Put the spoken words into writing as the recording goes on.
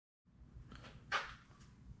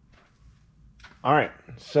All right,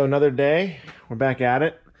 so another day, we're back at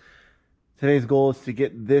it. Today's goal is to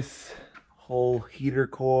get this whole heater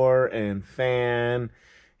core and fan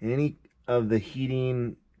and any of the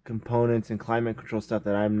heating components and climate control stuff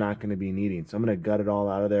that I'm not going to be needing. So I'm going to gut it all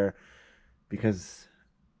out of there because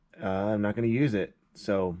I'm not going to use it.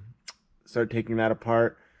 So start taking that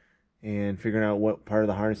apart and figuring out what part of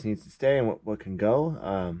the harness needs to stay and what can go.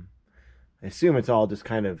 I assume it's all just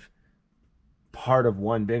kind of part of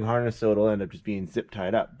one big harness, so it'll end up just being zip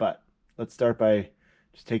tied up. But let's start by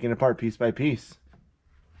just taking it apart piece by piece.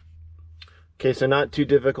 Okay, so not too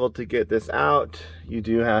difficult to get this out. You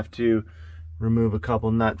do have to remove a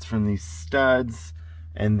couple nuts from these studs,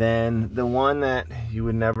 and then the one that you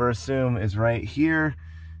would never assume is right here.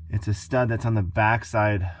 It's a stud that's on the back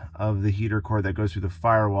side of the heater core that goes through the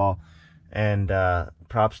firewall, and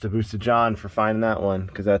props to Booster John for finding that one,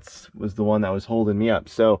 because was the one that was holding me up.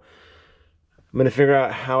 So I'm going to figure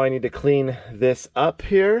out how I need to clean this up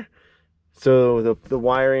here. So the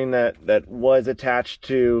wiring that was attached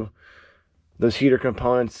to those heater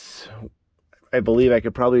components, I believe I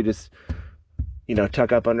could probably just,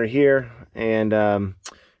 tuck up under here and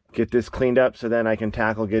get this cleaned up, so then I can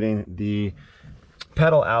tackle getting the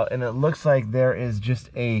pedal out. And it looks like there is just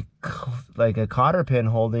a cotter pin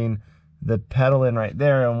holding the pedal in right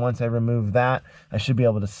there. And once I remove that, I should be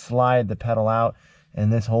able to slide the pedal out,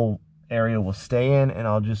 and this whole area will stay in, and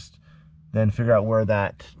I'll just then figure out where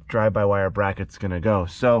that drive-by-wire bracket's gonna go.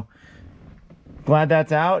 So glad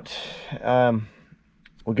that's out.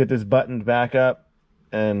 We'll get this buttoned back up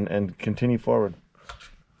and continue forward.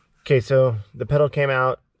 Okay, so the pedal came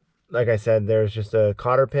out. Like I said, there's just a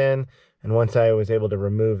cotter pin, and once I was able to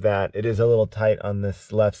remove that, it is a little tight on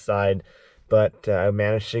this left side, but I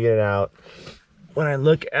managed to get it out. When I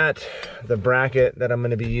look at the bracket that I'm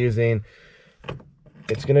gonna be using,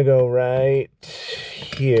 it's gonna go right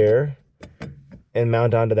here and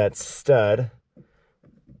mount onto that stud.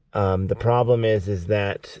 The problem is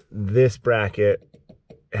that this bracket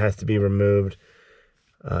has to be removed,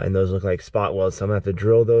 and those look like spot welds. So I'm gonna have to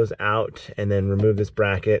drill those out and then remove this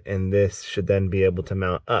bracket, and this should then be able to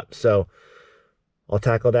mount up. So I'll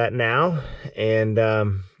tackle that now, and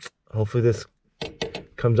hopefully this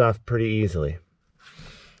comes off pretty easily.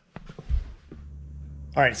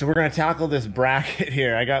 All right, so we're gonna tackle this bracket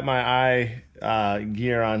here. I got my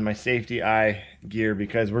gear on, my safety eye gear,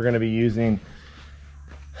 because we're gonna be using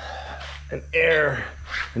an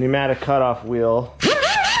pneumatic cutoff wheel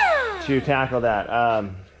to tackle that.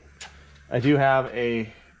 I do have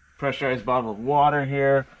a pressurized bottle of water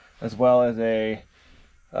here, as well as a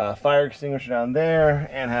fire extinguisher down there,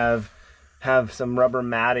 and have some rubber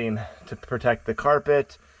matting to protect the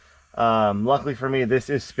carpet. Luckily for me, this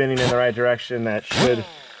is spinning in the right direction. That should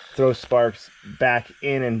throw sparks back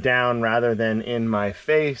in and down rather than in my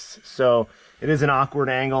face. So it is an awkward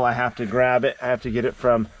angle. I have to grab it. I have to get it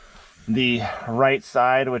from the right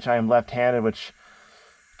side, which I am left-handed, which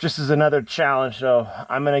just is another challenge. So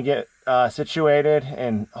I'm going to get situated,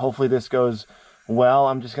 and hopefully this goes well.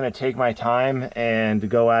 I'm just going to take my time and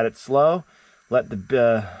go at it slow, let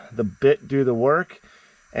the bit do the work,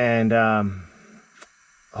 and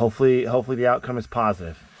hopefully the outcome is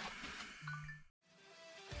positive.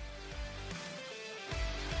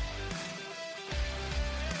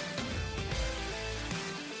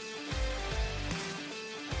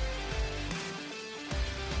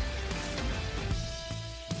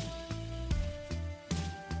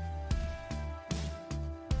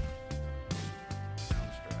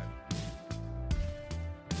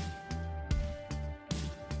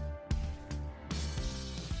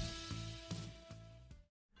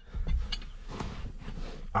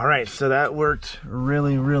 All right, so that worked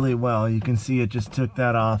really, really well. You can see it just took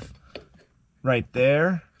that off right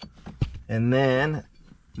there. And then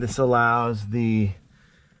this allows the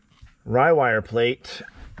Rywire plate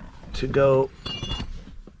to go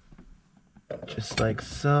just like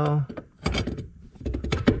so.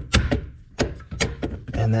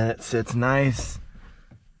 And then it sits nice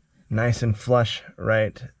and flush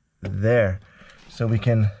right there. So we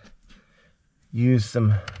can use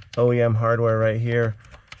some OEM hardware right here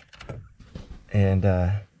and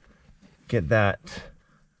get that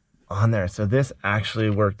on there. So this actually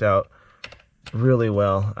worked out really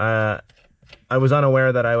well. I was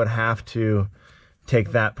unaware that I would have to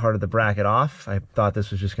take that part of the bracket off. I thought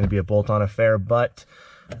this was just going to be a bolt-on affair, but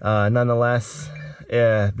nonetheless,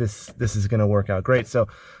 this is going to work out great. So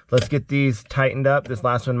let's get these tightened up, this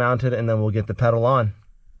last one mounted, and then we'll get the pedal on.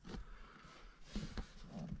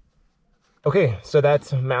 Okay, so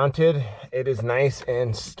that's mounted. It is nice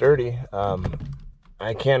and sturdy.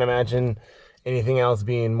 I can't imagine anything else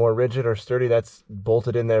being more rigid or sturdy, that's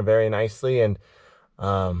bolted in there very nicely, and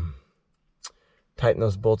tighten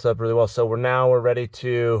those bolts up really well. So we're ready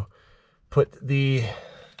to put the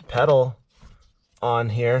pedal on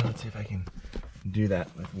here. Let's see if I can do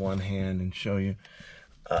that with one hand and show you.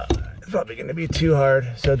 It's probably going to be too hard.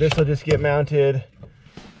 So this will just get mounted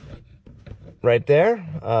right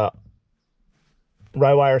there.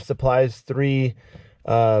 Rywire supplies three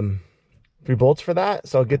bolts for that,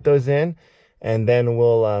 so I'll get those in, and then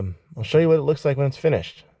I'll show you what it looks like when it's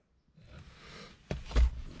finished.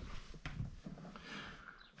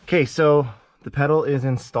 Okay, so the pedal is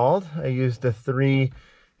installed. I used the three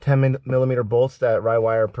 10mm bolts that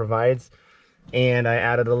Rywire provides, and I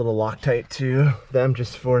added a little Loctite to them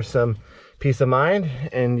just for some peace of mind,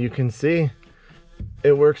 and you can see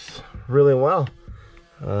it works really well.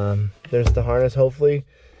 There's the harness. Hopefully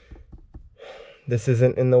this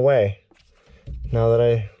isn't in the way. Now that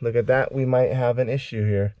I look at that, we might have an issue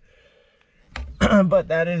here. But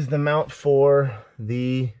that is the mount for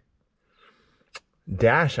the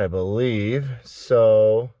dash, I believe.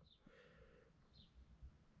 So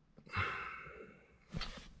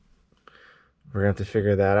we're gonna have to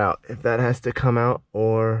figure that out, if that has to come out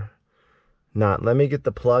or not. Let me get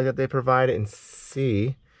the plug that they provide and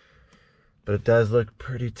see. But it does look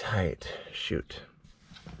pretty tight. Shoot.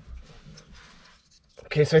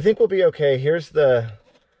 Okay, so I think we'll be okay. Here's the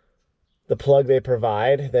plug they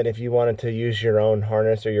provide, that if you wanted to use your own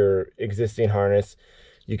harness or your existing harness,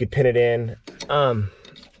 you could pin it in.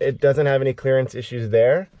 It doesn't have any clearance issues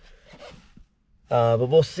there. But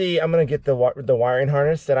we'll see. I'm gonna get the wiring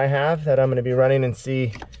harness that I have that I'm gonna be running and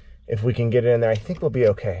see if we can get it in there. I think we'll be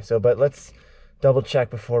okay. But let's double check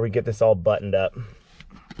before we get this all buttoned up.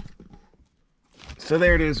 So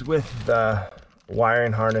there it is with the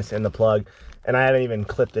wiring harness and the plug, and I haven't even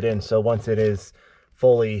clipped it in, so once it is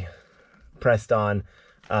fully pressed on,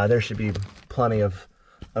 there should be plenty of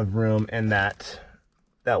room, and that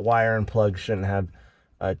wire and plug shouldn't have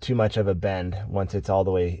too much of a bend once it's all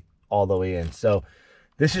the way in. So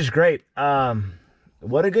this is great.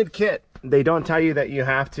 What a good kit. They don't tell you that you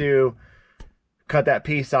have to cut that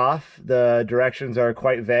piece off. The directions are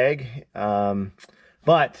quite vague,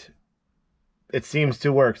 but it seems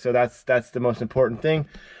to work, so that's the most important thing.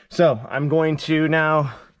 So I'm going to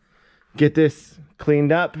now get this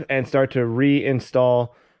cleaned up and start to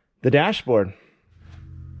reinstall the dashboard.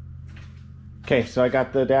 Okay, so I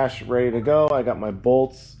got the dash ready to go. I got my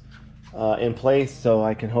bolts in place, so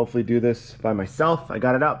I can hopefully do this by myself. I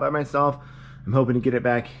got it out by myself. I'm hoping to get it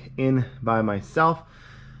back in by myself.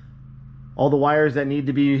 All the wires that need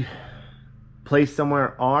to be placed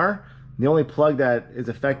somewhere are. The only plug that is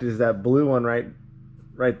affected is that blue one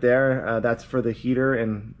right there. That's for the heater,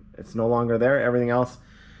 and it's no longer there. Everything else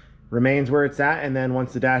remains where it's at, and then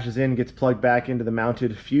once the dash is in, it gets plugged back into the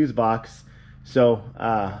mounted fuse box. So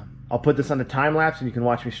I'll put this on the time lapse, and you can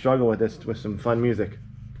watch me struggle with this with some fun music.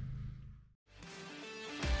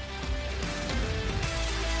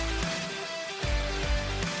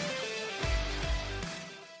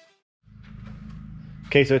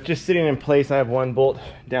 Okay, so it's just sitting in place. I have one bolt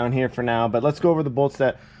down here for now, but let's go over the bolts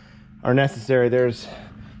that are necessary. There's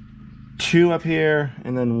two up here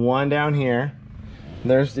and then one down here.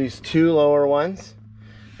 There's these two lower ones,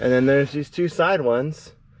 and then there's these two side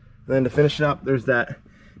ones. And then to finish it up, there's that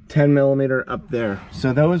 10mm up there.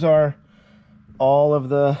 So those are all of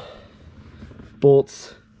the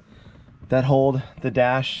bolts that hold the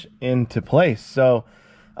dash into place. So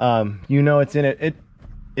you know it's in it.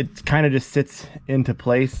 It kind of just sits into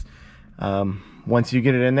place once you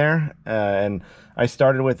get it in there. And I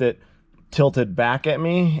started with it tilted back at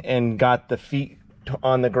me and got the feet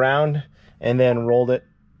on the ground, and then rolled it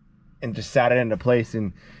and just sat it into place,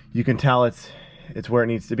 and you can tell it's where it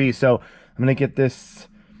needs to be. So I'm gonna get this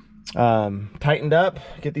tightened up,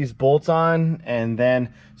 get these bolts on, and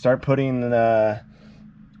then start putting the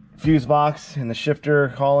fuse box and the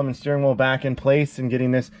shifter column and steering wheel back in place and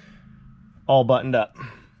getting this all buttoned up.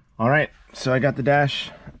 All right, so I got the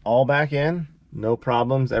dash all back in, no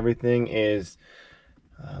problems. Everything is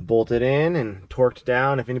bolted in and torqued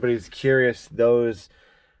down. If anybody's curious, the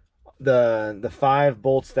 5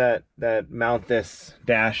 bolts that mount this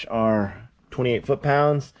dash are 28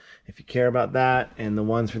 foot-pounds, if you care about that, and the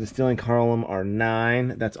ones for the steering column are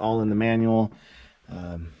 9. That's all in the manual,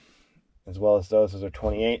 as well as those are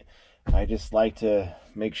 28. I just like to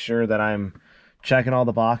make sure that I'm checking all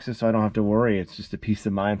the boxes so I don't have to worry. It's just a peace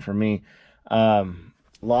of mind for me.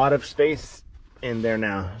 Lot of space in there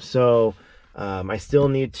now. So I still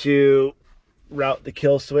need to route the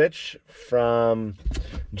kill switch from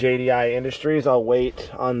JDI Industries. I'll wait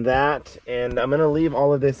on that, and I'm gonna leave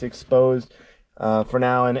all of this exposed for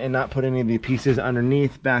now, and not put any of the pieces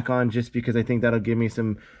underneath back on, just because I think that'll give me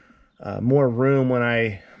some more room when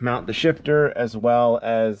I mount the shifter as well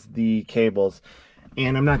as the cables.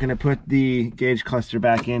 And I'm not going to put the gauge cluster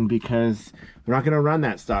back in because we're not going to run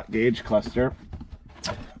that stock gauge cluster.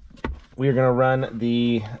 We're going to run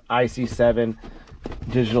the iC7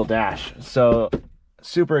 digital dash. So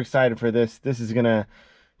super excited for this. This is going to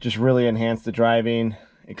just really enhance the driving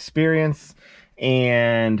experience,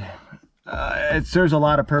 and it serves a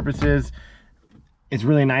lot of purposes. It's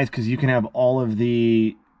really nice because you can have all of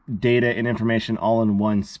the data and information all in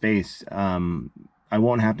one space. I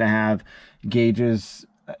won't have to have gauges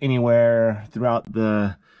anywhere throughout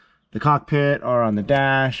the cockpit or on the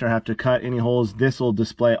dash, or have to cut any holes. This will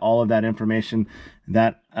display all of that information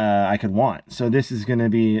that I could want. So this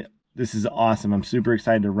is awesome. I'm super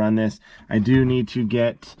excited to run this. I do need to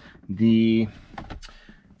get the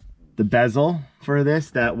bezel for this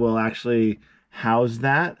that will actually house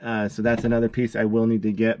that. So that's another piece I will need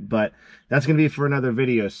to get, but that's going to be for another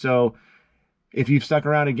video. So if you've stuck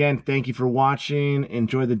around, again, thank you for watching.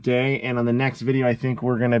 Enjoy the day. And on the next video, I think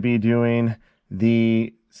we're going to be doing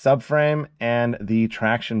the subframe and the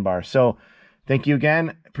traction bar. So thank you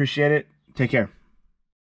again. Appreciate it. Take care.